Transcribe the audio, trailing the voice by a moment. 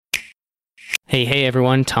Hey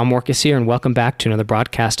everyone, Tom Warkus here, and welcome back to another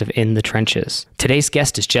broadcast of In the Trenches. Today's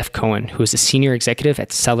guest is Jeff Cohen, who is a senior executive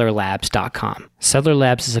at SellerLabs.com. Seller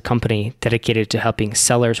Labs is a company dedicated to helping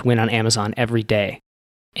sellers win on Amazon every day.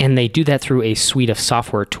 And they do that through a suite of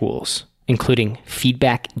software tools, including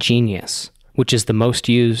Feedback Genius, which is the most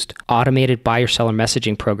used automated buyer-seller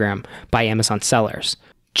messaging program by Amazon sellers.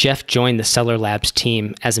 Jeff joined the Seller Labs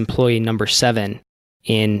team as employee number 7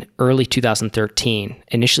 in early 2013,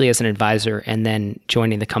 initially as an advisor and then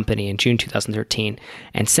joining the company in June 2013.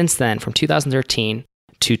 And since then, from 2013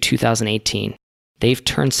 to 2018, they've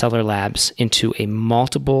turned Seller Labs into a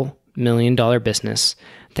multiple million-dollar business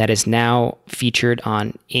that is now featured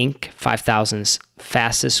on Inc. 5000's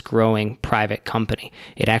fastest growing private company.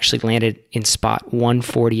 It actually landed in spot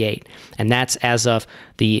 148, and that's as of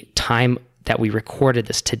the time that we recorded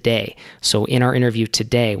this today. So in our interview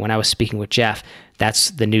today, when I was speaking with Jeff,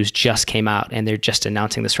 that's the news just came out and they're just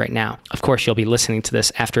announcing this right now. Of course, you'll be listening to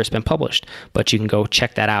this after it's been published, but you can go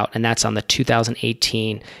check that out. And that's on the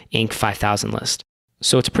 2018 Inc. 5000 list.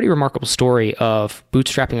 So it's a pretty remarkable story of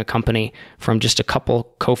bootstrapping a company from just a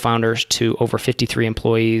couple co-founders to over 53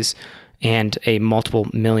 employees and a multiple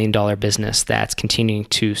million-dollar business that's continuing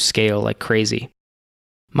to scale like crazy.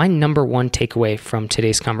 My number one takeaway from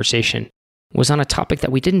today's conversation was on a topic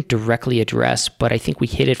that we didn't directly address, but I think we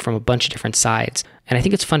hit it from a bunch of different sides. And I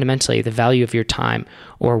think it's fundamentally the value of your time,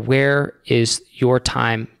 or where is your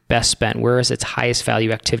time best spent? Where is its highest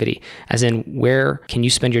value activity? As in, where can you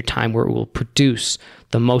spend your time where it will produce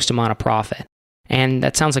the most amount of profit? And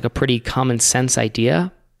that sounds like a pretty common sense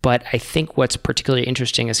idea, but I think what's particularly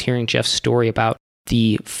interesting is hearing Jeff's story about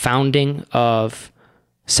the founding of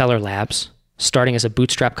Seller Labs, starting as a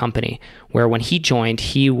bootstrap company, where when he joined,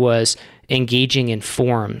 he was engaging in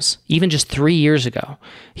forums. Even just 3 years ago,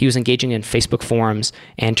 he was engaging in Facebook forums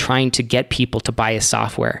and trying to get people to buy his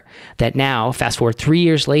software. That now, fast forward 3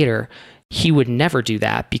 years later, he would never do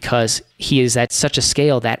that because he is at such a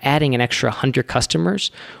scale that adding an extra 100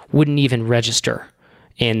 customers wouldn't even register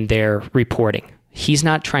in their reporting. He's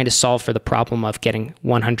not trying to solve for the problem of getting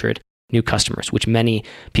 100 new customers, which many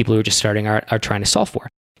people who are just starting are trying to solve for.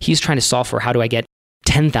 He's trying to solve for, how do I get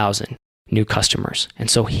 10,000 new customers? And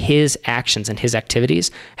so his actions and his activities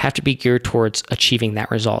have to be geared towards achieving that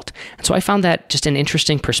result. And so I found that just an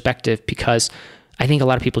interesting perspective, because I think a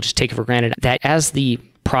lot of people just take it for granted that as the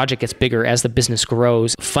project gets bigger, as the business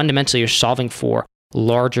grows, fundamentally you're solving for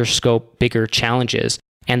larger scope, bigger challenges.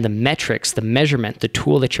 And the metrics, the measurement, the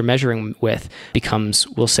tool that you're measuring with becomes,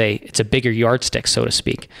 we'll say, it's a bigger yardstick, so to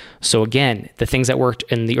speak. So again, the things that worked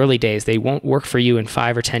in the early days, they won't work for you in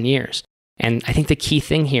 5 or 10 years. And I think the key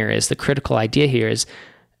thing here is, the critical idea here is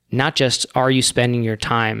not just, are you spending your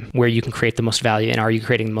time where you can create the most value, and are you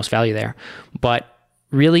creating the most value there, but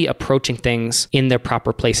really approaching things in their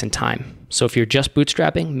proper place and time. So if you're just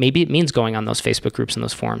bootstrapping, maybe it means going on those Facebook groups and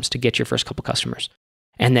those forums to get your first couple customers,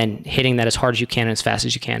 and then hitting that as hard as you can and as fast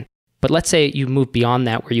as you can. But let's say you move beyond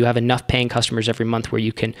that, where you have enough paying customers every month where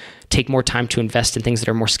you can take more time to invest in things that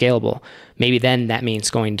are more scalable. Maybe then that means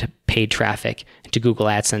going to paid traffic, to Google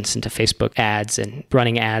AdSense, into Facebook ads, and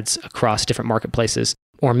running ads across different marketplaces.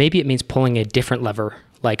 Or maybe it means pulling a different lever,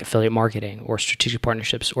 like affiliate marketing or strategic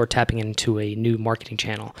partnerships, or tapping into a new marketing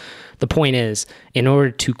channel. The point is, in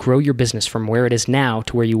order to grow your business from where it is now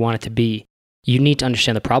to where you want it to be, you need to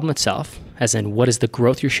understand the problem itself, as in, what is the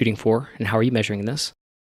growth you're shooting for and how are you measuring this?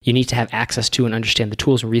 You need to have access to and understand the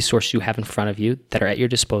tools and resources you have in front of you that are at your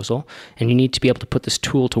disposal, and you need to be able to put this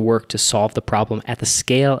tool to work to solve the problem at the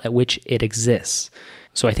scale at which it exists.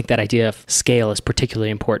 So I think that idea of scale is particularly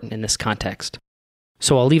important in this context.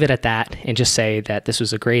 So I'll leave it at that and just say that this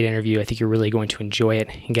was a great interview. I think you're really going to enjoy it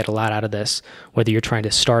and get a lot out of this, whether you're trying to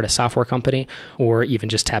start a software company or even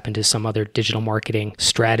just tap into some other digital marketing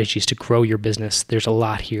strategies to grow your business. There's a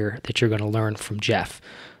lot here that you're going to learn from Jeff.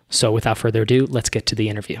 So without further ado, let's get to the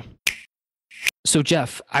interview. So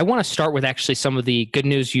Jeff, I want to start with actually some of the good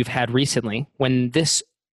news you've had recently. When this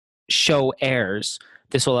show airs,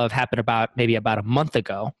 this will have happened maybe about a month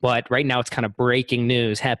ago, but right now it's kind of breaking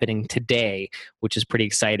news happening today, which is pretty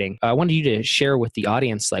exciting. I wanted you to share with the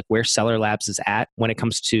audience like where Seller Labs is at when it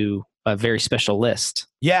comes to a very special list.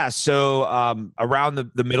 Yeah. So around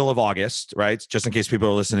the middle of August, right? Just in case people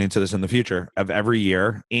are listening to this in the future, of every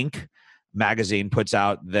year, Inc. magazine puts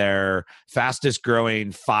out their fastest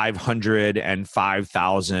growing 500 and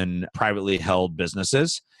 5,000 privately held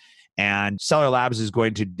businesses. And Seller Labs is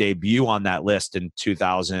going to debut on that list in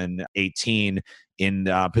 2018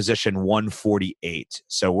 in position 148.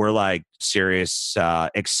 So we're like serious,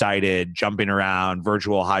 excited, jumping around,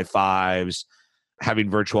 virtual high fives, having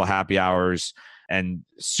virtual happy hours, and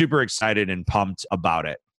super excited and pumped about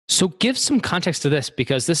it. So give some context to this,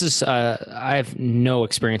 because this is, I have no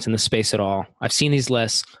experience in this space at all. I've seen these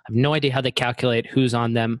lists. I have no idea how they calculate who's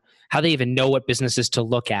on them, how they even know what businesses to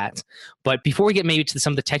look at. But before we get maybe to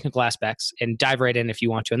some of the technical aspects, and dive right in if you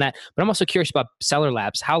want to on that, but I'm also curious about Seller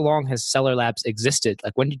Labs. How long has Seller Labs existed?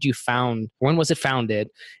 Like, when was it founded,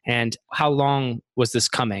 and how long was this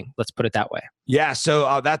coming? Let's put it that way. Yeah,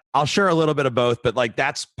 so that I'll share a little bit of both, but like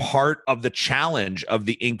that's part of the challenge of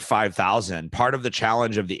the Inc. 5000. Part of the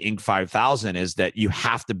challenge of the Inc. 5000 is that you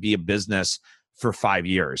have to be a business for 5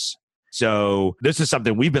 years. So this is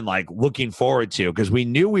something we've been like looking forward to, because we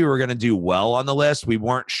knew we were going to do well on the list. We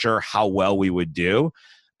weren't sure how well we would do.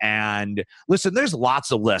 And listen, there's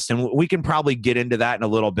lots of lists, and we can probably get into that in a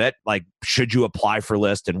little bit. Like, should you apply for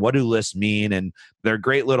lists, and what do lists mean? And they're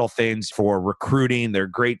great little things for recruiting. They're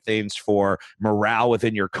great things for morale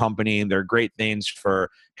within your company. And they're great things for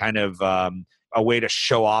kind of a way to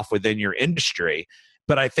show off within your industry.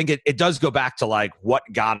 But I think it does go back to like what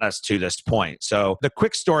got us to this point. So the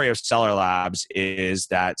quick story of Seller Labs is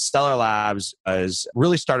that Seller Labs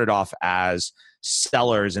really started off as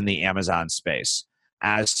sellers in the Amazon space.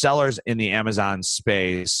 As sellers in the Amazon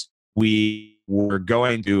space, we were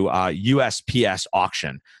going to USPS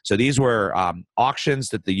auction. So these were auctions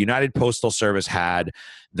that the United Postal Service had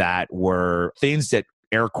that were things that,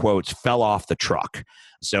 air quotes, fell off the truck.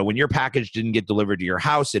 So when your package didn't get delivered to your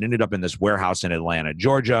house, it ended up in this warehouse in Atlanta,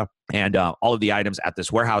 Georgia. And all of the items at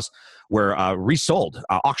this warehouse were resold,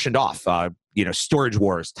 auctioned off, storage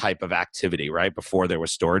wars type of activity, right? Before there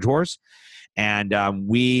was storage wars. And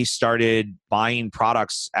we started buying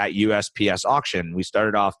products at USPS auction. We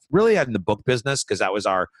started off really in the book business, because that was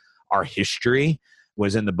our history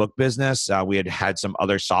was in the book business. We had some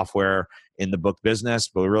other software in the book business,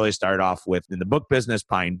 but we really started off in the book business,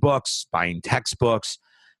 buying books, buying textbooks,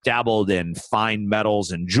 dabbled in fine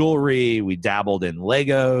metals and jewelry. We dabbled in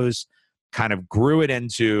Legos, kind of grew it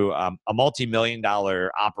into a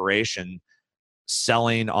multi-million-dollar operation,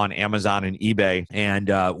 selling on Amazon and eBay, and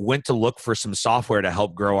went to look for some software to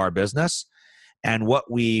help grow our business. And what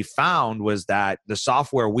we found was that the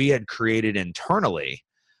software we had created internally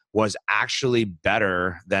was actually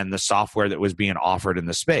better than the software that was being offered in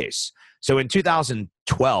the space. So in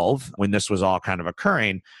 2012, when this was all kind of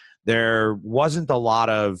occurring, there wasn't a lot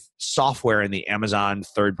of software in the Amazon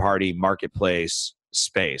third-party marketplace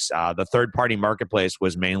space. The third-party marketplace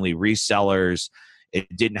was mainly resellers.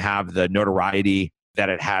 It didn't have the notoriety that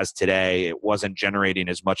it has today. It wasn't generating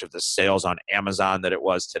as much of the sales on Amazon that it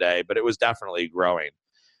was today, but it was definitely growing.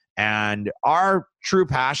 And our true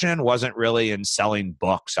passion wasn't really in selling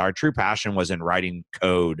books. Our true passion was in writing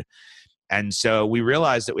code. And so we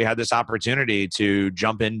realized that we had this opportunity to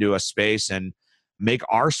jump into a space and make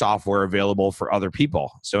our software available for other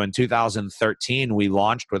people. So in 2013, we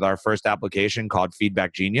launched with our first application called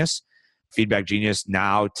Feedback Genius. Feedback Genius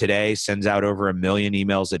now today sends out over 1 million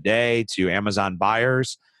emails a day to Amazon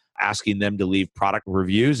buyers, asking them to leave product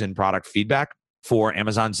reviews and product feedback for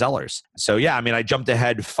Amazon sellers. So yeah, I mean, I jumped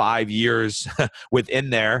ahead 5 years within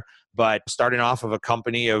there, but starting off of a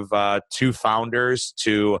company of 2 founders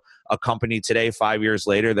to a company today, 5 years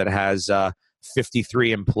later, that has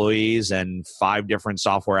 53 employees and 5 different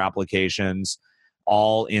software applications,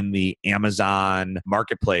 all in the Amazon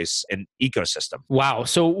marketplace and ecosystem. Wow.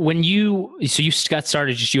 So you got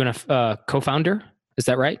started, just you and a co-founder, is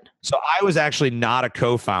that right? So I was actually not a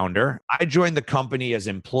co-founder. I joined the company as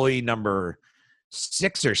employee number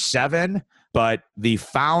 6 or 7, but the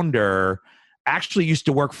founder actually used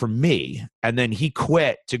to work for me, and then he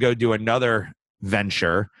quit to go do another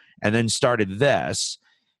venture and then started this.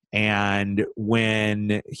 And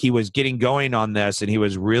when he was getting going on this, and he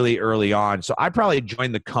was really early on, so I probably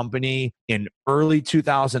joined the company in early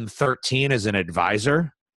 2013 as an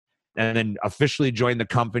advisor, and then officially joined the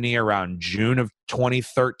company around June of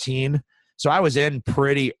 2013. So I was in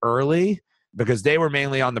pretty early, because they were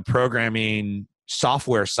mainly on the programming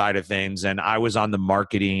software side of things, and I was on the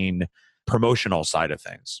marketing promotional side of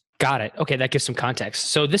things. Got it. Okay, that gives some context.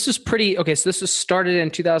 So this is so this was started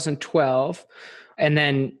in 2012, and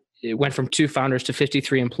then it went from 2 founders to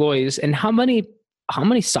 53 employees. And how many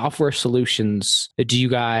software solutions do you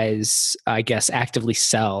guys, I guess, actively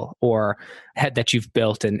sell or that you've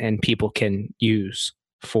built and people can use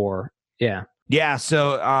for? Yeah. Yeah.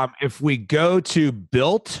 So if we go to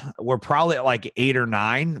built, we're probably at like 8 or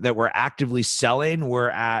 9 that we're actively selling.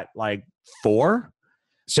 We're at like 4.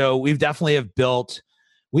 So we've definitely have built.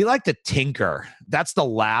 We like to tinker. That's the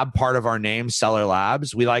lab part of our name, Seller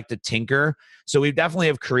Labs. We like to tinker. So we definitely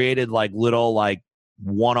have created like little like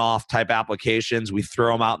one-off type applications. We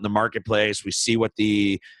throw them out in the marketplace. We see what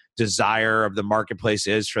the desire of the marketplace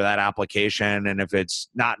is for that application. And if it's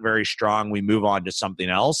not very strong, we move on to something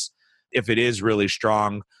else. If it is really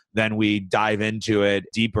strong, then we dive into it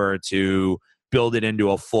deeper to build it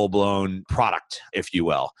into a full-blown product, if you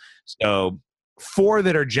will. So 4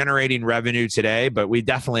 that are generating revenue today, but we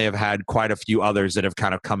definitely have had quite a few others that have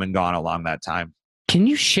kind of come and gone along that time. Can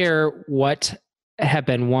you share what have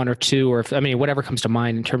been 1 or 2, or whatever comes to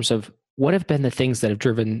mind in terms of what have been the things that have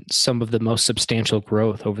driven some of the most substantial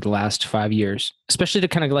growth over the last 5 years, especially to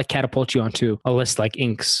kind of like catapult you onto a list like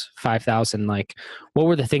Inc.'s 5,000? Like, what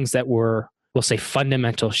were the things that were, we'll say,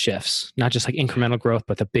 fundamental shifts, not just like incremental growth,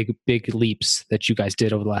 but the big leaps that you guys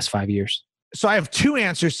did over the last 5 years? So I have 2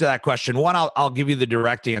 answers to that question. One, I'll give you the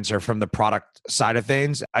direct answer from the product side of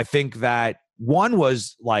things. I think that one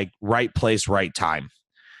was like right place, right time.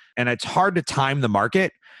 And it's hard to time the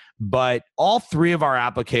market, but all 3 of our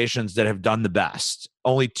applications that have done the best,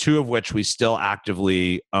 only 2 of which we still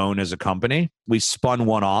actively own as a company. We spun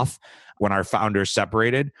one off when our founders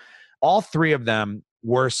separated. All 3 of them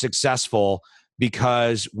were successful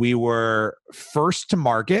because we were first to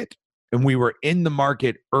market and we were in the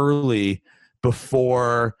market early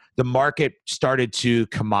before the market started to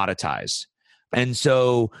commoditize. And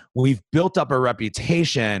so we've built up a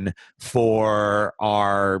reputation for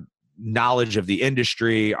our knowledge of the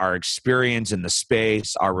industry, our experience in the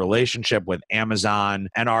space, our relationship with Amazon,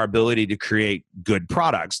 and our ability to create good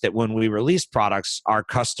products that when we release products, our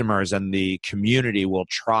customers and the community will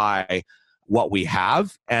try what we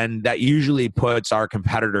have. And that usually puts our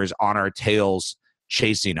competitors on our tails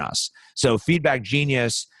chasing us. So Feedback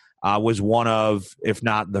Genius was one of, if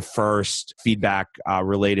not the first, feedback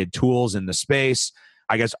related tools in the space.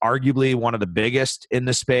 I guess arguably one of the biggest in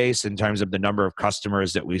the space in terms of the number of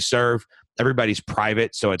customers that we serve. Everybody's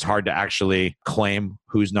private, so it's hard to actually claim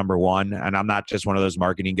who's number one. And I'm not just one of those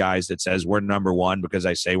marketing guys that says we're number one because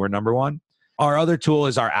I say we're number one. Our other tool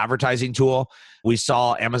is our advertising tool. We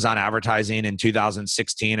saw Amazon advertising in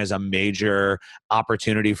 2016 as a major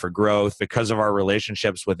opportunity for growth. Because of our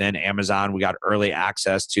relationships within Amazon, we got early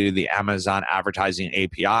access to the Amazon advertising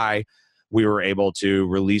API. We were able to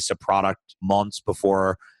release a product months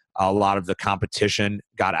before a lot of the competition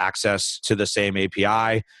got access to the same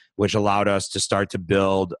API, which allowed us to start to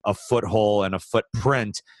build a foothold and a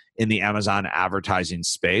footprint in the Amazon advertising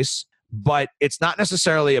space. But it's not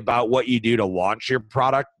necessarily about what you do to launch your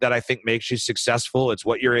product that I think makes you successful. It's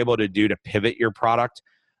what you're able to do to pivot your product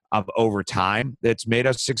over time that's made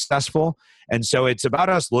us successful. And so it's about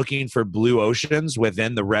us looking for blue oceans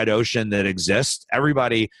within the red ocean that exists.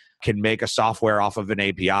 Everybody can make a software off of an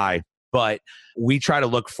API, but we try to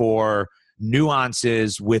look for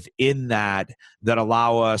nuances within that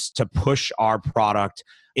allow us to push our product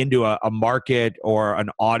into a market or an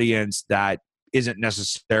audience that isn't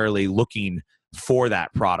necessarily looking for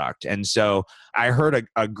that product. And so I heard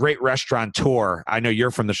a great restaurateur. I know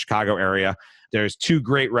you're from the Chicago area. There's 2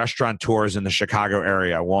 great restaurateurs in the Chicago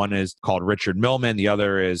area. One is called Richard Millman. The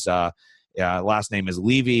other is, last name is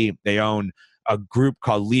Levy. They own a group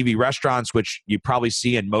called Levy Restaurants, which you probably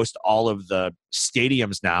see in most all of the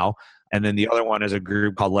stadiums now. And then the other one is a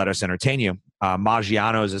group called Let Us Entertain You.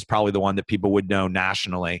 Maggiano's is probably the one that people would know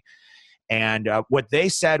nationally. And what they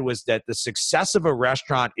said was that the success of a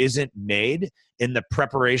restaurant isn't made in the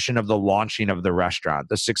preparation of the launching of the restaurant.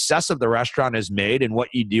 The success of the restaurant is made in what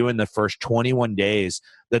you do in the first 21 days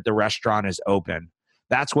that the restaurant is open.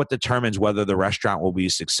 That's what determines whether the restaurant will be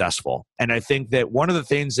successful. And I think that one of the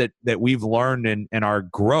things that we've learned in our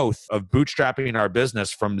growth of bootstrapping our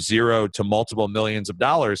business from 0 to multiple millions of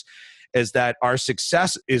dollars is that our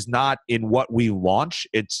success is not in what we launch,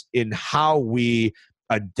 it's in how we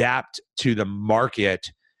adapt to the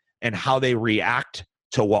market and how they react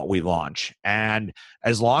to what we launch. And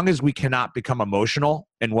as long as we cannot become emotional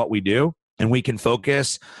in what we do, and we can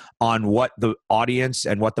focus on what the audience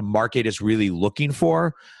and what the market is really looking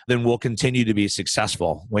for, then we'll continue to be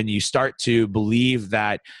successful. When you start to believe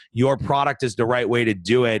that your product is the right way to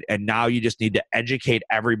do it, and now you just need to educate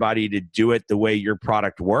everybody to do it the way your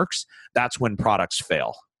product works, that's when products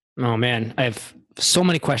fail. Oh man, I have so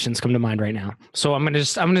many questions come to mind right now. So I'm going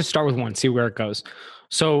to start with one, see where it goes.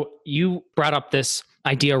 So you brought up this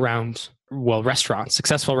idea around, restaurants,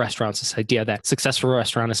 successful restaurants, this idea that successful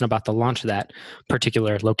restaurant isn't about the launch of that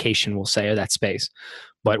particular location, we'll say, or that space,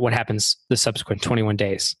 but what happens the subsequent 21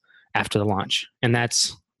 days after the launch. And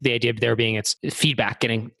that's the idea there being it's feedback,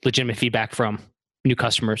 getting legitimate feedback from new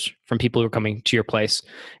customers, from people who are coming to your place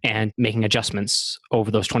and making adjustments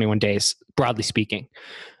over those 21 days, broadly speaking.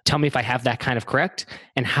 Tell me if I have that kind of correct.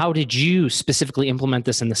 And how did you specifically implement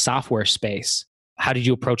this in the software space? How did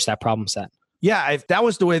you approach that problem set? Yeah, if that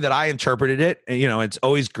was the way that I interpreted it, it's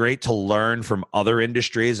always great to learn from other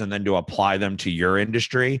industries and then to apply them to your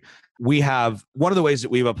industry. We have one of the ways that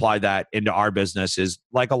we've applied that into our business is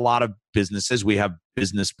like a lot of businesses, we have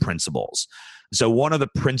business principles. So one of the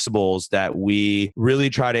principles that we really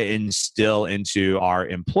try to instill into our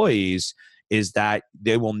employees is that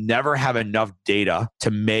they will never have enough data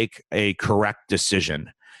to make a correct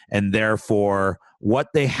decision. And therefore, what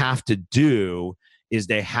they have to do is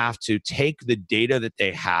they have to take the data that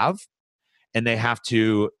they have and they have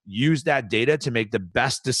to use that data to make the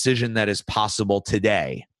best decision that is possible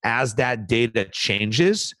today. As that data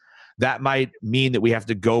changes, that might mean that we have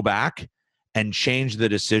to go back and change the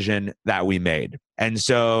decision that we made. And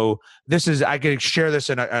so I could share this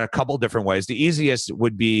in a couple different ways. The easiest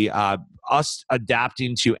would be us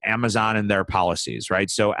adapting to Amazon and their policies, right?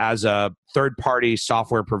 So as a third-party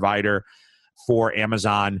software provider for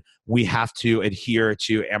Amazon, we have to adhere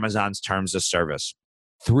to Amazon's terms of service.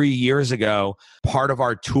 3 years ago, part of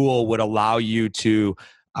our tool would allow you to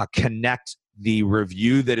connect the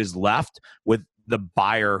review that is left with the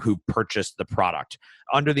buyer who purchased the product,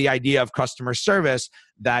 under the idea of customer service,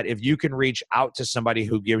 that if you can reach out to somebody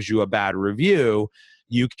who gives you a bad review,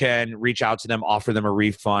 you can reach out to them, offer them a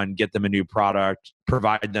refund, get them a new product,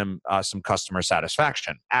 provide them some customer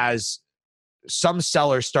satisfaction. As some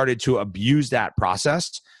sellers started to abuse that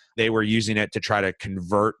process, they were using it to try to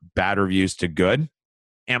convert bad reviews to good.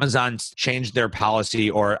 Amazon changed their policy,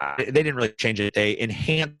 or they didn't really change it. They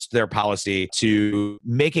enhanced their policy to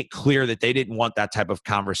make it clear that they didn't want that type of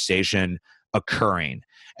conversation occurring.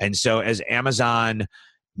 And so as Amazon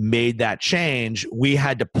made that change, we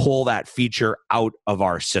had to pull that feature out of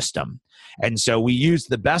our system. And so we used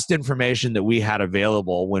the best information that we had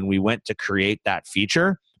available when we went to create that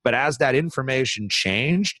feature. But as that information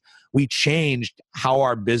changed, we changed how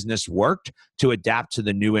our business worked to adapt to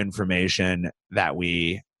the new information that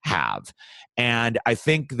we have. And I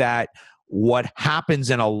think that what happens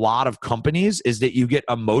in a lot of companies is that you get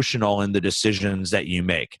emotional in the decisions that you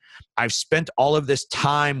make. I've spent all of this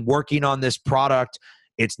time working on this product.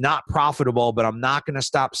 It's not profitable, but I'm not going to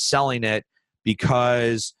stop selling it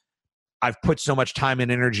because I've put so much time and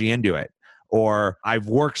energy into it. Or I've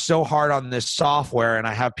worked so hard on this software and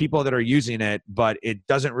I have people that are using it, but it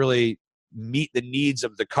doesn't really meet the needs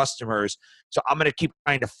of the customers. So I'm going to keep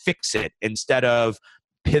trying to fix it instead of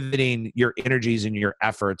pivoting your energies and your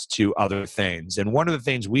efforts to other things. And one of the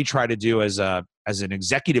things we try to do as an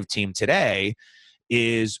executive team today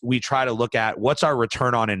is we try to look at what's our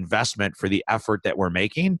return on investment for the effort that we're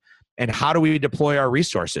making. And how do we deploy our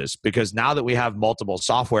resources? Because now that we have multiple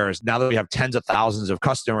softwares, now that we have tens of thousands of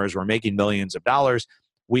customers, we're making millions of dollars,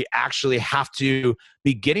 we actually have to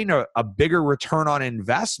be getting a bigger return on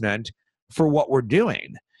investment for what we're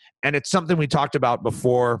doing. And it's something we talked about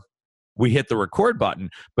before we hit the record button,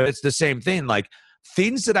 but it's the same thing. Like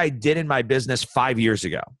things that I did in my business 5 years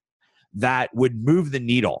ago that would move the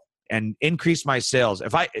needle and increase my sales.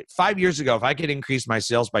 5 years ago, if I could increase my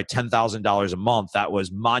sales by $10,000 a month, that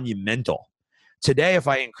was monumental. Today, if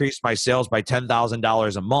I increase my sales by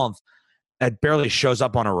 $10,000 a month, that barely shows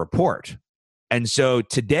up on a report. And so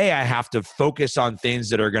today I have to focus on things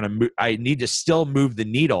that are going to I need to still move the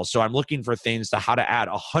needle. So I'm looking for things to how to add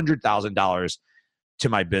 $100,000 to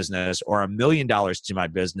my business or $1 million to my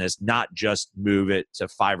business, not just move it to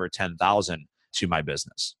 5 or 10,000 to my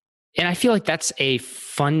business. And I feel like that's a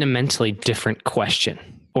fundamentally different question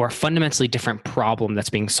or a fundamentally different problem that's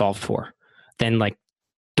being solved for than like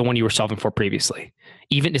the one you were solving for previously.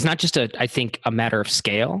 Even it's not just I think a matter of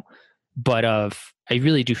scale, but I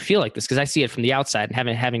really do feel like this because I see it from the outside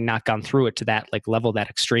and having not gone through it to that like level, that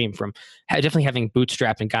extreme, from definitely having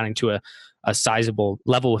bootstrapped and gotten to a sizable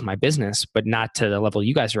level with my business, but not to the level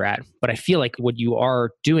you guys are at. But I feel like what you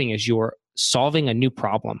are doing is you're solving a new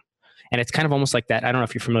problem. And it's kind of almost like that. I don't know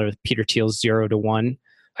if you're familiar with Peter Thiel's 0 to 1,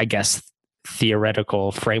 I guess,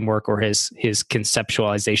 theoretical framework or his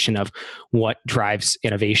conceptualization of what drives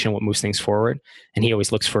innovation, what moves things forward. And he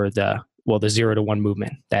always looks for the 0 to 1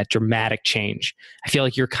 movement, that dramatic change. I feel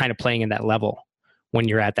like you're kind of playing in that level when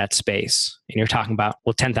you're at that space and you're talking about,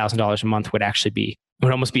 $10,000 a month would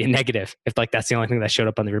almost be a negative if like that's the only thing that showed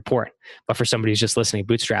up on the report. But for somebody who's just listening,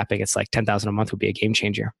 bootstrapping, it's like 10,000 a month would be a game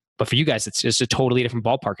changer. But for you guys, it's just a totally different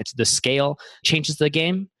ballpark. It's the scale changes the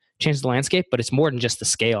game, changes the landscape, but it's more than just the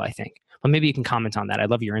scale, I think. But maybe you can comment on that.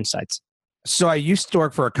 I'd love your insights. So I used to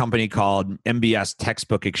work for a company called MBS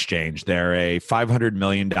Textbook Exchange. They're a $500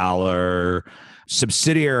 million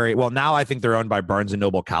subsidiary. Well, now I think they're owned by Barnes &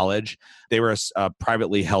 Noble College. They were a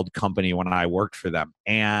privately held company when I worked for them.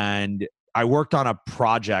 And I worked on a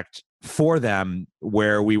project for them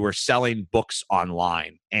where we were selling books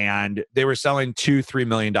online, and they were selling $2-3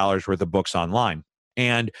 million worth of books online.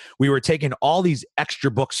 And we were taking all these extra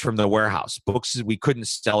books from the warehouse, books we couldn't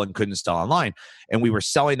sell and couldn't sell online, and we were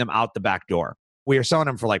selling them out the back door. We were selling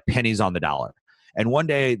them for like pennies on the dollar. And one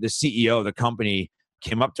day the CEO of the company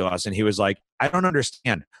came up to us and he was like, I don't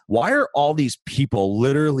understand. Why are all these people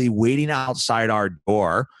literally waiting outside our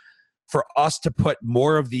door for us to put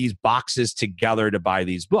more of these boxes together to buy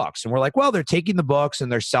these books? And we're like, well, they're taking the books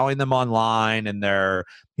and they're selling them online. And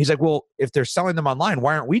he's like, well, if they're selling them online,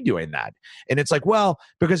 why aren't we doing that? And it's like, well,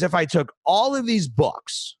 because if I took all of these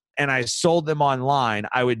books and I sold them online,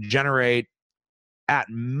 I would generate at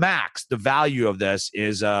max, the value of this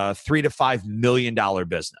is a $3 to $5 million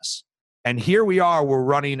business. And here we are, we're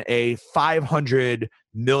running a $500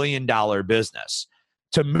 million business.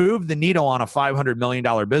 To move the needle on a $500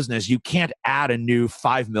 million business, you can't add a new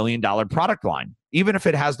 $5 million product line, even if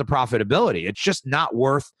it has the profitability. It's just not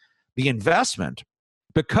worth the investment.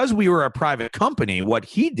 Because we were a private company, what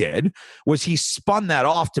he did was he spun that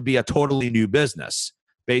off to be a totally new business.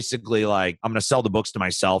 Basically, like, I'm going to sell the books to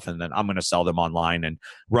myself and then I'm going to sell them online and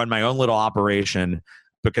run my own little operation,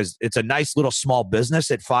 because it's a nice little small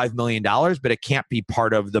business at $5 million, but it can't be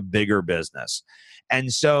part of the bigger business.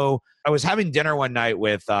 And so I was having dinner one night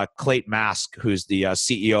with Clayton Mask, who's the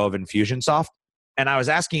CEO of Infusionsoft. And I was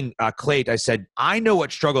asking Clayton, I said, I know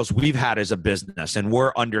what struggles we've had as a business, and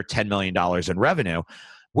we're under $10 million in revenue.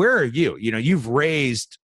 Where are you? You know, you've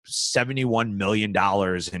raised $71 million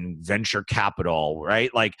in venture capital,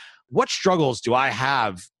 right? Like, what struggles do I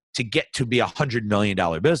have to get to be a $100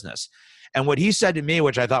 million business? And what he said to me,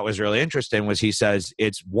 which I thought was really interesting, was he says,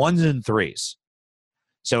 it's ones and threes.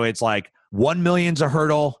 So it's like 1 million's a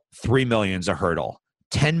hurdle, 3 million's a hurdle,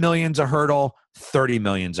 10 million's a hurdle, 30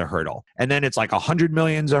 million's a hurdle. And then it's like 100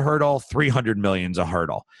 million's a hurdle, 300 million's a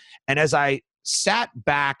hurdle. And as I sat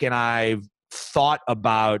back and I've thought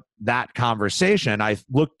about that conversation, I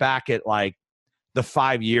looked back at like the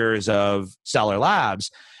 5 years of Seller Labs,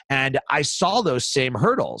 and I saw those same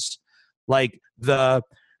hurdles. Like the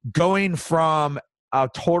going from a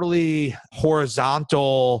totally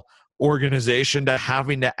horizontal organization to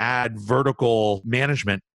having to add vertical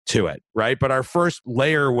management to it, right? But our first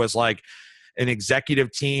layer was like an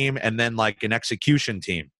executive team and then like an execution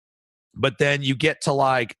team. But then you get to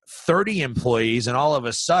like 30 employees and all of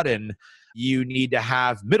a sudden you need to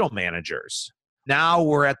have middle managers. Now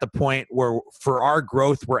we're at the point where for our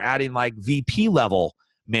growth, we're adding like VP level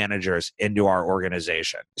managers into our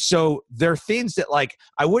organization. So there are things that like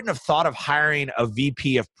I wouldn't have thought of hiring a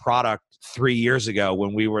VP of product 3 years ago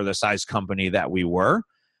when we were the size company that we were.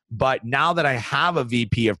 But now that I have a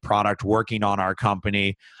VP of product working on our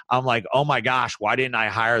company, I'm like, oh my gosh, why didn't I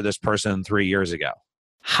hire this person 3 years ago?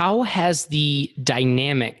 How has the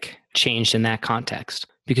dynamic changed in that context?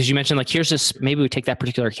 Because you mentioned like, here's this, maybe we take that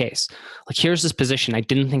particular case. Like, here's this position I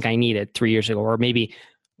didn't think I needed 3 years ago, or maybe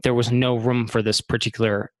there was no room for this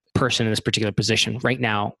particular person in this particular position right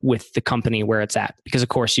now with the company where it's at. Because of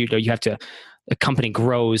course, you have to, a company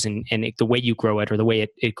grows and the way you grow it or the way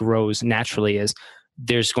it grows naturally is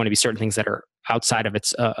there's going to be certain things that are outside of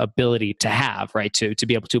its ability to have, right? To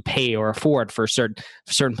be able to pay or afford for certain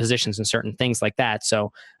positions and certain things like that.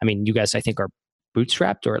 So, I mean, you guys, I think, are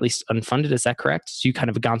bootstrapped or at least unfunded. Is that correct? So you kind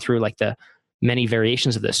of gone through like the many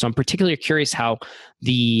variations of this. So I'm particularly curious how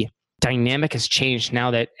the dynamic has changed now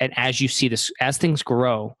that, and as you see this, as things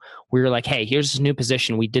grow, we're like, hey, here's this new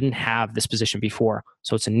position. We didn't have this position before.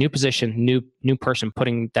 So it's a new position, new person,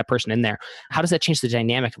 putting that person in there. How does that change the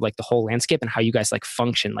dynamic of like the whole landscape and how you guys like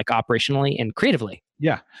function like operationally and creatively?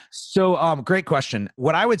 Yeah. So great question.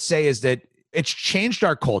 What I would say is that it's changed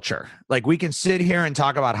our culture. Like, we can sit here and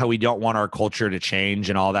talk about how we don't want our culture to change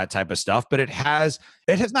and all that type of stuff, but it has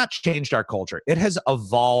not changed our culture. It has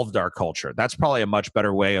evolved our culture. That's probably a much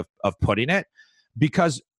better way of putting it,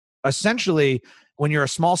 because essentially when you're a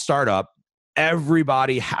small startup,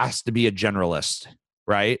 everybody has to be a generalist,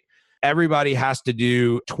 right? Everybody has to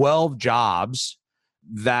do 12 jobs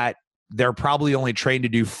that they're probably only trained to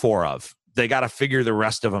do 4 of. They got to figure the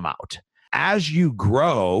rest of them out. As you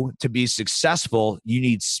grow to be successful, you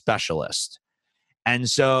need specialists. And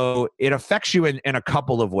so it affects you in a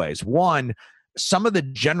couple of ways. One, some of the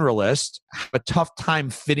generalists have a tough time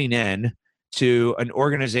fitting in to an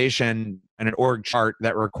organization and an org chart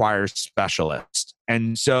that requires specialists.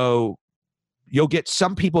 And so you'll get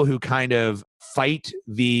some people who kind of fight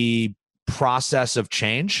the process of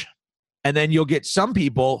change. And then you'll get some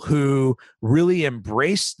people who really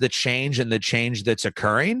embrace the change and the change that's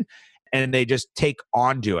occurring. and they just take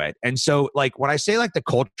onto it. And so like when I say like the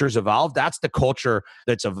culture's evolved, that's the culture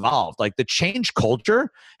that's evolved. Like the change culture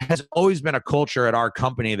has always been a culture at our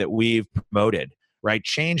company that we've promoted, right?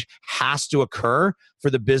 Change has to occur for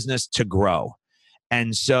the business to grow.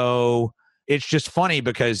 And so it's just funny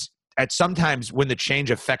because at sometimes when the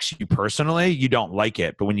change affects you personally, you don't like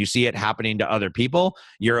it. But when you see it happening to other people,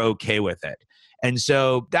 you're okay with it. And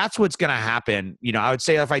so that's what's going to happen. You know, I would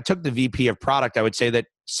say if I took the VP of product, I would say that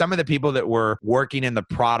some of the people that were working in the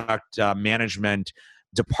product management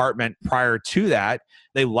department prior to that,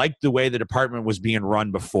 they liked the way the department was being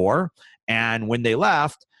run before. And when they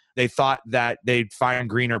left, they thought that they'd find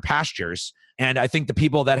greener pastures. And I think the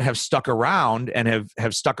people that have stuck around and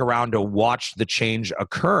have stuck around to watch the change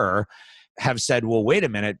occur have said, well, wait a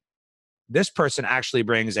minute, this person actually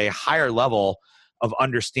brings a higher level of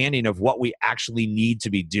understanding of what we actually need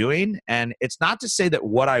to be doing. And it's not to say that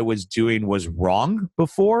what I was doing was wrong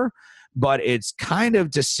before, but it's kind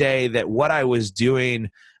of to say that what I was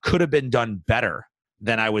doing could have been done better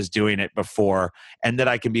than I was doing it before, and that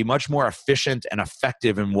I can be much more efficient and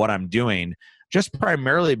effective in what I'm doing, just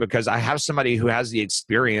primarily because I have somebody who has the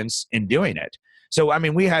experience in doing it. So, I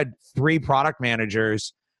mean, we had 3 product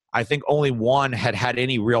managers. I think only one had had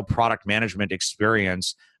any real product management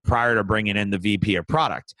experience prior to bringing in the VP of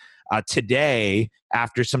product. Today,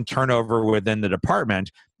 after some turnover within the department,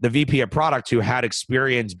 the VP of product who had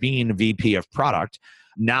experience being VP of product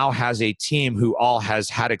now has a team who all has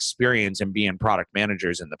had experience in being product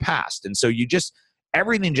managers in the past. And so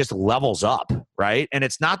everything just levels up, right? And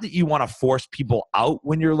it's not that you want to force people out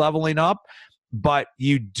when you're leveling up, but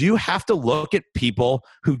you do have to look at people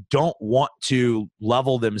who don't want to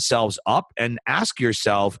level themselves up and ask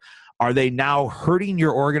yourself, are they now hurting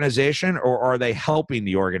your organization or are they helping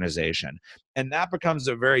the organization? And that becomes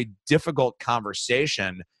a very difficult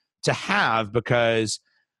conversation to have because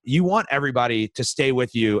you want everybody to stay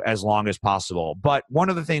with you as long as possible. But one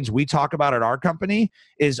of the things we talk about at our company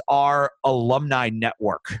is our alumni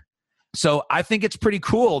network. So I think it's pretty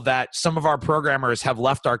cool that some of our programmers have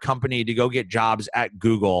left our company to go get jobs at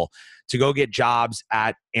Google, to go get jobs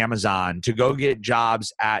at Amazon, to go get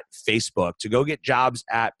jobs at Facebook, to go get jobs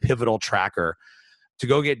at Pivotal Tracker, to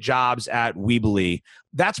go get jobs at Weebly.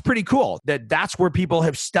 That's pretty cool. That's where people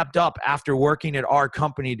have stepped up after working at our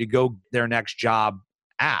company to go their next job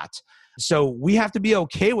at. So we have to be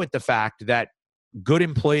okay with the fact that good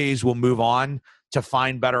employees will move on to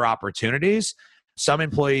find better opportunities. Some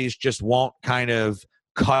employees just won't kind of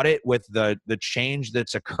cut it with the change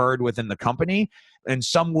that's occurred within the company. And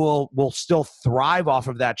some will still thrive off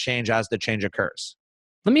of that change as the change occurs.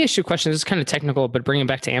 Let me ask you a question. This is kind of technical, but bringing it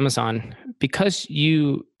back to Amazon, because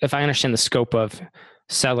if I understand the scope of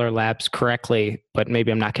Seller Labs correctly, but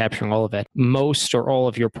maybe I'm not capturing all of it, most or all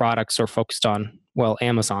of your products are focused on, well,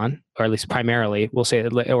 Amazon, or at least primarily, we'll say,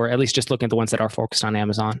 or at least just looking at the ones that are focused on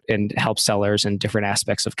Amazon and help sellers and different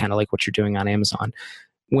aspects of kind of like what you're doing on Amazon.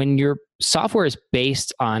 When your software is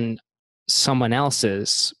based on someone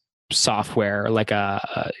else's software, like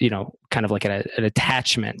kind of like an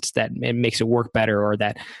attachment that makes it work better or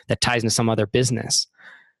that ties into some other business,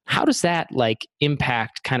 how does that like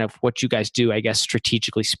impact kind of what you guys do, I guess,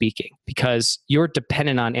 strategically speaking? Because you're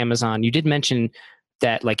dependent on Amazon. You did mention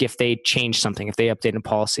that like if they change something, if they update a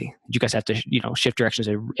policy, you guys have to, shift directions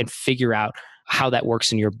and figure out how that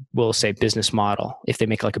works in your, we'll say, business model. If they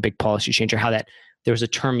make like a big policy change, or how that, there was a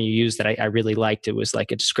term you used that I really liked. It was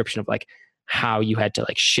like a description of like how you had to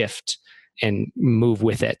like shift and move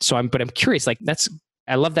with it. So I'm curious, like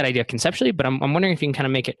I love that idea conceptually, but I'm wondering if you can kind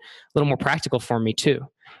of make it a little more practical for me too,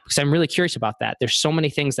 because I'm really curious about that. There's so many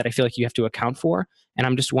things that I feel like you have to account for. And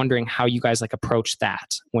I'm just wondering how you guys like approach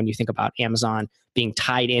that when you think about Amazon being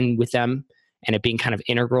tied in with them and it being kind of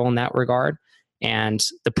integral in that regard, and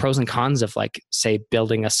the pros and cons of like, say,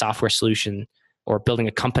 building a software solution or building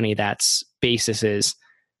a company that's basis is,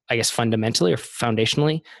 I guess, fundamentally or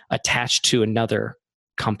foundationally attached to another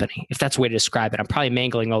company, if that's a way to describe it. I'm probably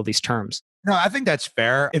mangling all these terms. No, I think that's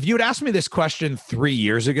fair. If you had asked me this question 3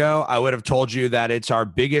 years ago, I would have told you that it's our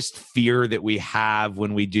biggest fear that we have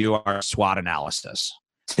when we do our SWOT analysis.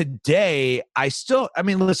 Today,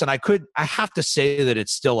 listen, I have to say that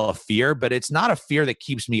it's still a fear, but it's not a fear that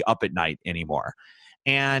keeps me up at night anymore.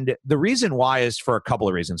 And the reason why is for a couple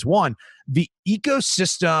of reasons. One, the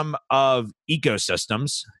ecosystem of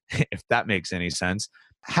ecosystems, if that makes any sense,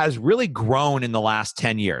 has really grown in the last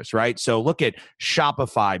 10 years, right? So look at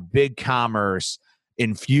Shopify, BigCommerce,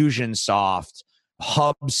 Infusionsoft,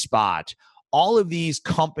 HubSpot. All of these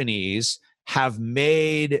companies have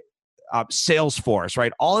made Salesforce,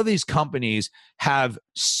 right? All of these companies have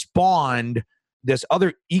spawned this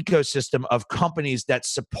other ecosystem of companies that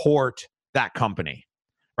support that company,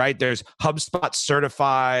 right? There's HubSpot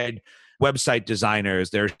certified website designers.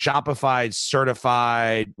 There's Shopify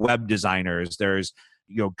certified web designers. There's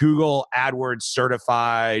Google AdWords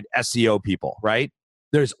certified SEO people, right?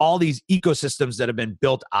 There's all these ecosystems that have been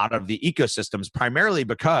built out of the ecosystems, primarily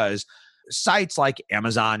because sites like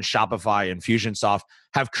Amazon, Shopify, and Infusionsoft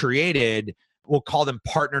have created, we'll call them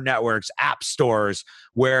partner networks, app stores,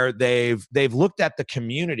 where they've looked at the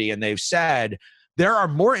community and they've said, there are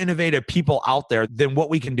more innovative people out there than what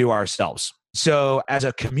we can do ourselves. So as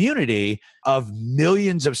a community of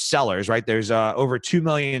millions of sellers, right? There's over 2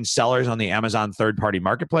 million sellers on the Amazon third-party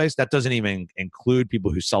marketplace. That doesn't even include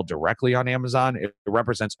people who sell directly on Amazon. It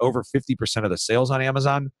represents over 50% of the sales on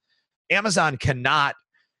Amazon. Amazon cannot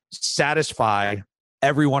satisfy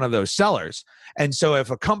every one of those sellers. And so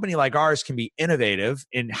if a company like ours can be innovative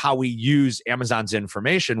in how we use Amazon's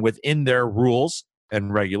information within their rules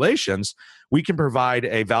and regulations, we can provide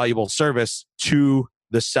a valuable service to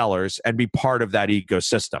the sellers and be part of that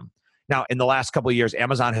ecosystem. Now, in the last couple of years,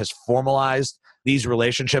 Amazon has formalized these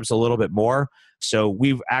relationships a little bit more. So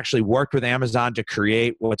we've actually worked with Amazon to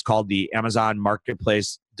create what's called the Amazon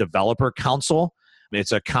Marketplace Developer Council.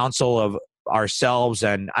 It's a council of ourselves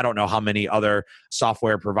and I don't know how many other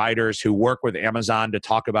software providers who work with Amazon to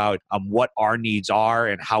talk about what our needs are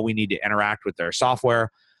and how we need to interact with their software.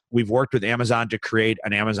 We've worked with Amazon to create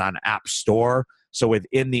an Amazon App Store. So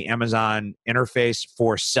within the Amazon interface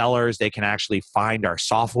for sellers, they can actually find our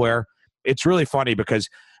software. It's really funny because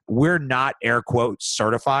we're not air quotes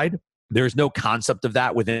certified. There's no concept of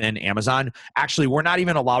that within Amazon. Actually, we're not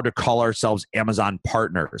even allowed to call ourselves Amazon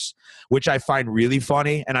partners, which I find really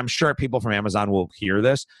funny. And I'm sure people from Amazon will hear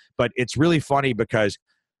this, but it's really funny because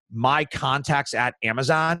my contacts at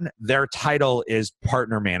Amazon, their title is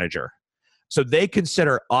partner manager. So they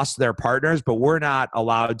consider us their partners, but we're not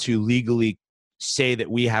allowed to legally say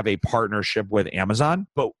that we have a partnership with Amazon.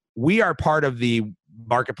 But we are part of the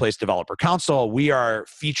Marketplace Developer Council. We are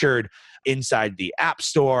featured inside the App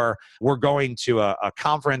Store. We're going to a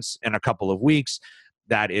conference in a couple of weeks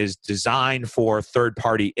that is designed for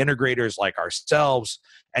third-party integrators like ourselves.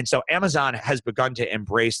 And so Amazon has begun to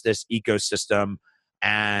embrace this ecosystem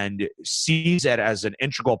and sees it as an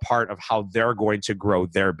integral part of how they're going to grow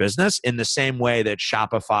their business in the same way that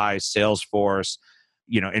Shopify, Salesforce,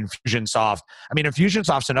 Infusionsoft. I mean,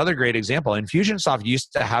 Infusionsoft's another great example. Infusionsoft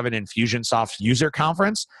used to have an Infusionsoft user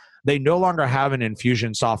conference. They no longer have an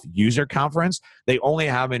Infusionsoft user conference. They only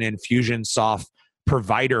have an Infusionsoft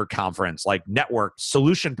provider conference, like network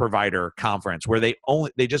solution provider conference, where they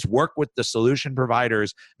just work with the solution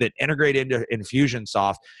providers that integrate into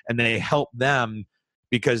Infusionsoft, and they help them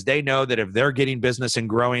because they know that if they're getting business and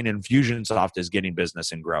growing, Infusionsoft is getting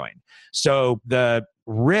business and growing. So the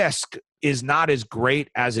risk is not as great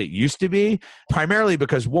as it used to be, primarily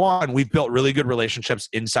because one, we've built really good relationships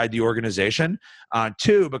inside the organization.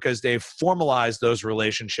 Two, because they've formalized those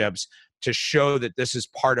relationships to show that this is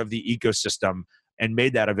part of the ecosystem and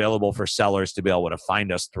made that available for sellers to be able to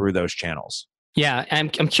find us through those channels. Yeah, I'm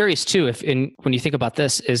curious too, when you think about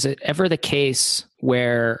this, is it ever the case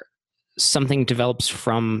where something develops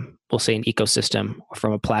from, we'll say, an ecosystem or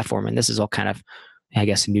from a platform, and this is all kind of, I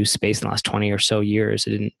guess, a new space in the last 20 or so years.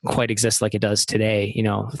 It didn't quite exist like it does today,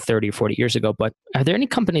 30 or 40 years ago. But are there any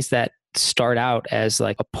companies that start out as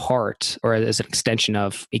like a part or as an extension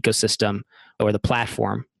of ecosystem or the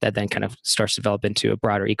platform that then kind of starts to develop into a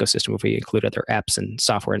broader ecosystem where we include other apps and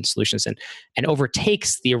software and solutions and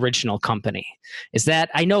overtakes the original company? Is that,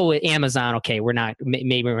 I know at Amazon, okay,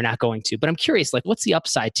 maybe we're not going to, but I'm curious, like, what's the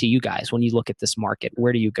upside to you guys when you look at this market?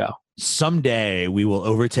 Where do you go? Someday we will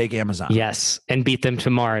overtake Amazon. Yes, and beat them to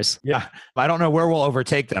Mars. Yeah. I don't know where we'll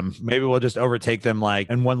overtake them. Maybe we'll just overtake them like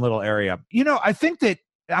in one little area. I think that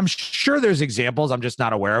I'm sure there's examples. I'm just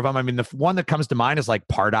not aware of them. I mean, the one that comes to mind is like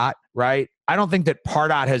Pardot, right? I don't think that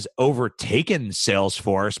Pardot has overtaken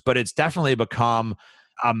Salesforce, but it's definitely become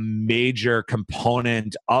a major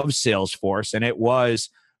component of Salesforce. And it was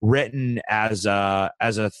written as a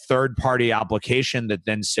third-party application that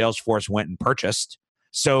then Salesforce went and purchased.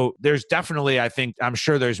 So there's definitely, I'm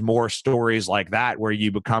sure there's more stories like that where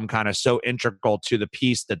you become kind of so integral to the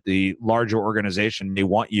piece that the larger organization may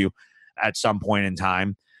want you at some point in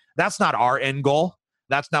time. That's not our end goal.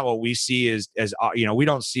 That's not what we see as we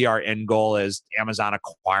don't see our end goal as Amazon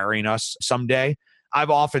acquiring us someday. I've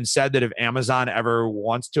often said that if Amazon ever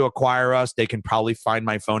wants to acquire us, they can probably find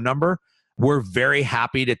my phone number. We're very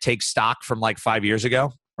happy to take stock from like 5 years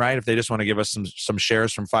ago, right? If they just want to give us some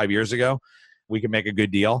shares from 5 years ago, we can make a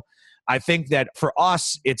good deal. I think that for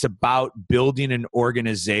us, it's about building an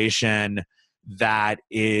organization that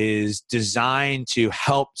is designed to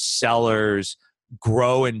help sellers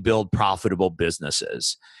grow and build profitable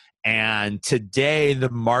businesses. And today,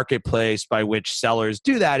 the marketplace by which sellers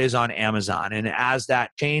do that is on Amazon. And as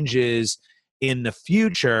that changes in the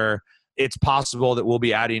future, it's possible that we'll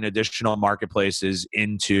be adding additional marketplaces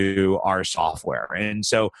into our software. And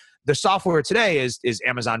so the software today is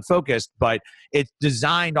Amazon focused, but it's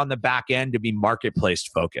designed on the back end to be marketplace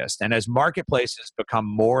focused. And as marketplaces become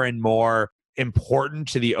more and more important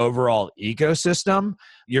to the overall ecosystem,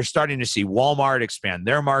 you're starting to see Walmart expand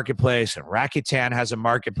their marketplace, and Rakuten has a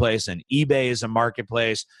marketplace, and eBay is a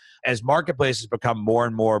marketplace. As marketplaces become more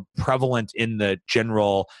and more prevalent in the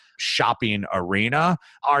general shopping arena,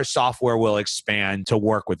 our software will expand to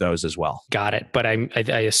work with those as well. Got it. But I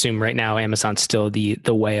assume right now Amazon's still the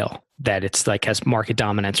whale, that it's like has market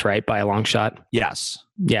dominance, right, by a long shot? Yes.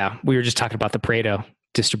 Yeah. We were just talking about the Pareto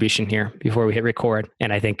distribution here before we hit record.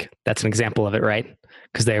 And I think that's an example of it, right?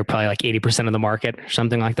 Because they are probably like 80% of the market or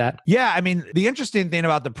something like that. Yeah. I mean, the interesting thing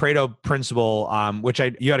about the Pareto principle, which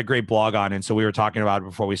you had a great blog on, and so we were talking about it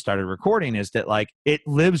before we started recording, is that like it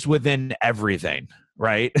lives within everything,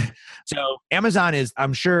 right? So Amazon is,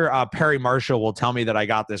 I'm sure Perry Marshall will tell me that I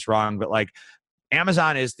got this wrong, but like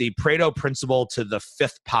Amazon is the Pareto principle to the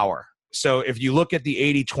fifth power. So if you look at the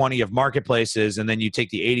 80-20 of marketplaces, and then you take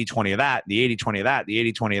the 80-20 of that, the 80-20 of that,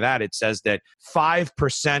 the 80-20 of that, it says that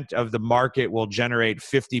 5% of the market will generate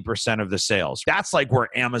 50% of the sales. That's like where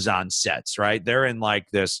Amazon sits, right? They're in like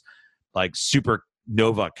this like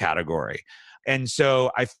supernova category. And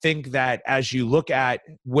so I think that as you look at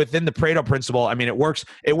within the Pareto principle, I mean, it works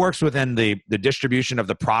within the distribution of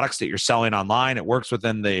the products that you're selling online. It works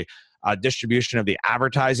within the distribution of the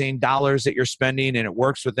advertising dollars that you're spending, and it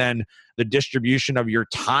works within the distribution of your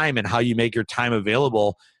time and how you make your time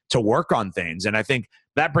available to work on things. And I think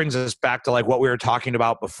that brings us back to like what we were talking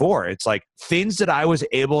about before. It's like things that I was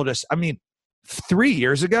able to, 3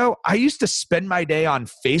 years ago, I used to spend my day on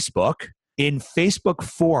Facebook, in Facebook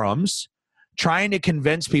forums, trying to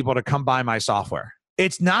convince people to come buy my software.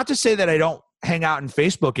 It's not to say that I don't hang out in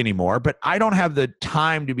Facebook anymore, but I don't have the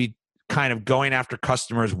time to be kind of going after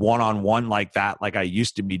customers one-on-one like that, like I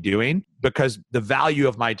used to be doing, because the value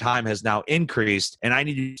of my time has now increased, and I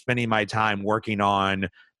need to be spending my time working on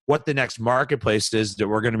what the next marketplace is that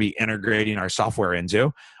we're going to be integrating our software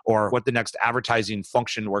into, or what the next advertising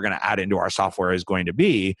function we're going to add into our software is going to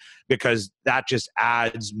be, because that just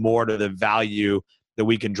adds more to the value that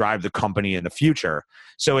we can drive the company in the future.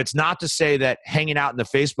 So it's not to say that hanging out in the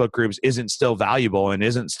Facebook groups isn't still valuable and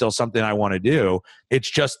isn't still something I want to do. It's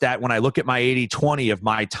just that when I look at my 80-20 of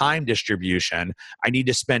my time distribution, I need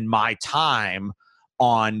to spend my time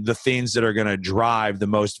on the things that are going to drive the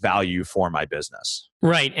most value for my business.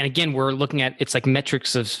 Right. And again, we're looking at, it's like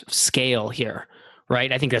metrics of scale here,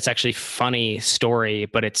 right? I think that's actually a funny story,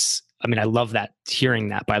 but I love that, hearing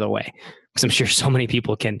that, by the way. Because I'm sure so many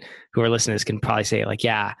people who are listening to this can probably say like,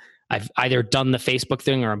 yeah, I've either done the Facebook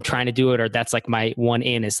thing, or I'm trying to do it, or that's like my one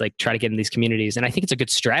in is like try to get in these communities. And I think it's a good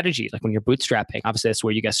strategy. Like when you're bootstrapping, obviously that's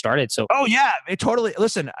where you guys started. So, oh yeah,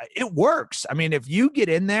 listen, it works. I mean, if you get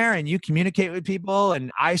in there and you communicate with people, and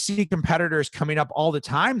I see competitors coming up all the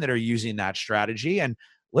time that are using that strategy. And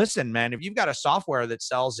listen, man, if you've got a software that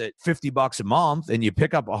sells at $50 a month and you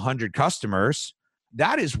pick up 100 customers,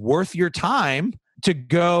 that is worth your time to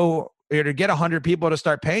go or to get 100 people to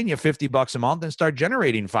start paying you $50 a month and start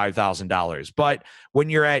generating $5,000. But when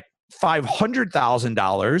you're at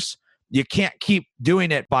 $500,000, you can't keep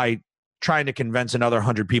doing it by trying to convince another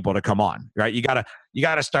 100 people to come on, right? You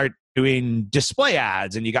gotta start doing display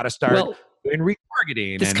ads, and you got to start doing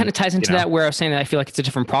retargeting. This kind of ties into that, where I was saying that I feel like it's a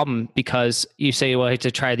different problem, because you say, well, I have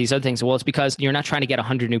to try these other things. Well, it's because you're not trying to get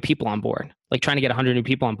 100 new people on board. Like trying to get 100 new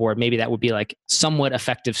people on board, maybe that would be like somewhat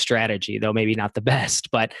effective strategy, though maybe not the best,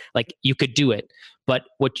 but like you could do it. But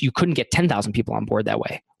what you couldn't get 10,000 people on board that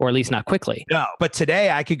way, or at least not quickly. No, but today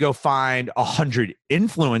I could go find 100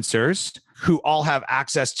 influencers who all have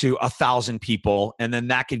access to 1,000 people, and then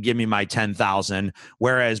that could give me my 10,000.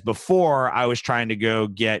 Whereas before I was trying to go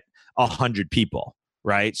get 100 people,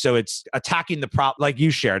 right? So it's attacking the problem, like you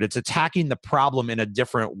shared, it's attacking the problem in a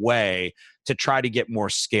different way to try to get more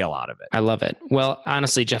scale out of it. I love it. Well,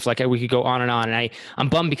 honestly, Jeff, like we could go on, and I'm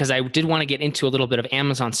bummed because I did want to get into a little bit of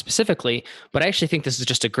Amazon specifically, but I actually think this is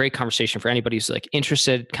just a great conversation for anybody who's like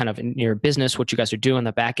interested kind of in your business, what you guys are doing on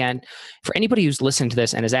the back end. For anybody who's listening to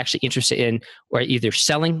this and is actually interested in or either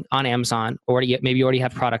selling on Amazon, or maybe you already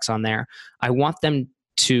have products on there, I want them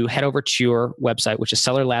to head over to your website, which is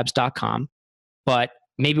sellerlabs.com. But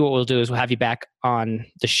maybe what we'll do is we'll have you back on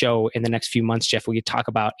the show in the next few months, Jeff. We could talk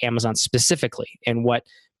about Amazon specifically and what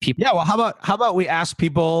people. Yeah, well, how about we ask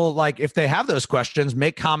people, like, if they have those questions,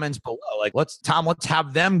 make comments below. Like, let's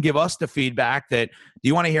have them give us the feedback that, do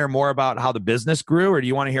you want to hear more about how the business grew, or do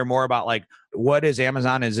you want to hear more about, like, what is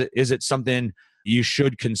Amazon? Is it something you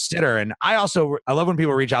should consider? And I love when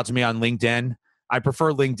people reach out to me on LinkedIn. I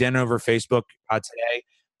prefer LinkedIn over Facebook today,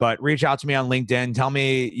 but reach out to me on LinkedIn. Tell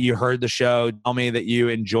me you heard the show. Tell me that you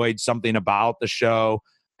enjoyed something about the show.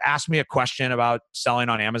 Ask me a question about selling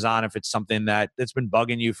on Amazon if it's something that's been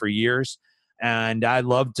bugging you for years. And I'd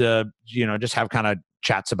love to, just have kind of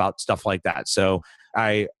chats about stuff like that. So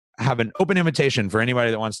I have an open invitation for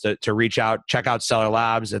anybody that wants to reach out. Check out Seller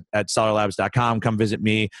Labs at sellerlabs.com. Come visit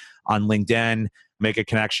me on LinkedIn, make a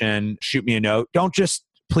connection, shoot me a note. Don't just,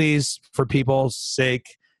 please, for people's sake,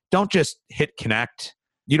 don't just hit connect.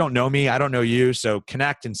 You don't know me. I don't know you. So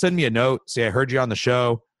connect and send me a note. Say, I heard you on the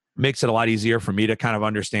show. Makes it a lot easier for me to kind of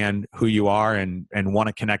understand who you are and want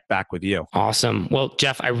to connect back with you. Awesome. Well,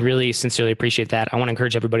 Jeff, I really sincerely appreciate that. I want to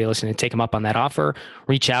encourage everybody listening to take them up on that offer.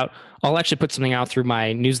 Reach out. I'll actually put something out through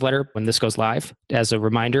my newsletter when this goes live. As a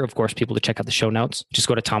reminder, of course, people to check out the show notes. Just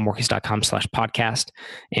go to tomworkis.com/podcast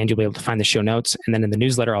and you'll be able to find the show notes. And then in the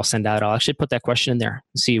newsletter I'll send out, I'll actually put that question in there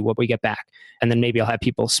and see what we get back. And then maybe I'll have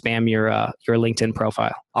people spam your LinkedIn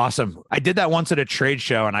profile. Awesome. I did that once at a trade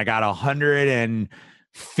show and I got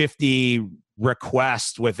 150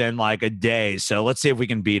 requests within like a day. So let's see if we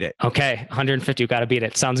can beat it. Okay. 150. We've got to beat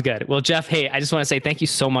it. Sounds good. Well, Jeff, hey, I just want to say thank you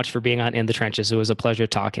so much for being on In the Trenches. It was a pleasure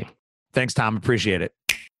talking. Thanks, Tom. Appreciate it.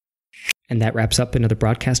 And that wraps up another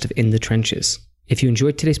broadcast of In the Trenches. If you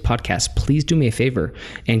enjoyed today's podcast, please do me a favor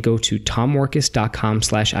and go to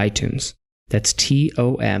tomworkis.com/iTunes. That's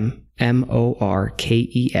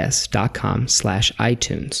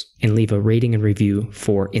TOMMORKES.com/iTunes and leave a rating and review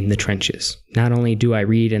for In the Trenches. Not only do I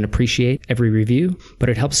read and appreciate every review, but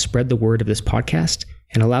it helps spread the word of this podcast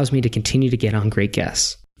and allows me to continue to get on great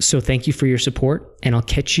guests. So thank you for your support, and I'll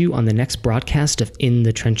catch you on the next broadcast of In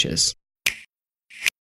the Trenches.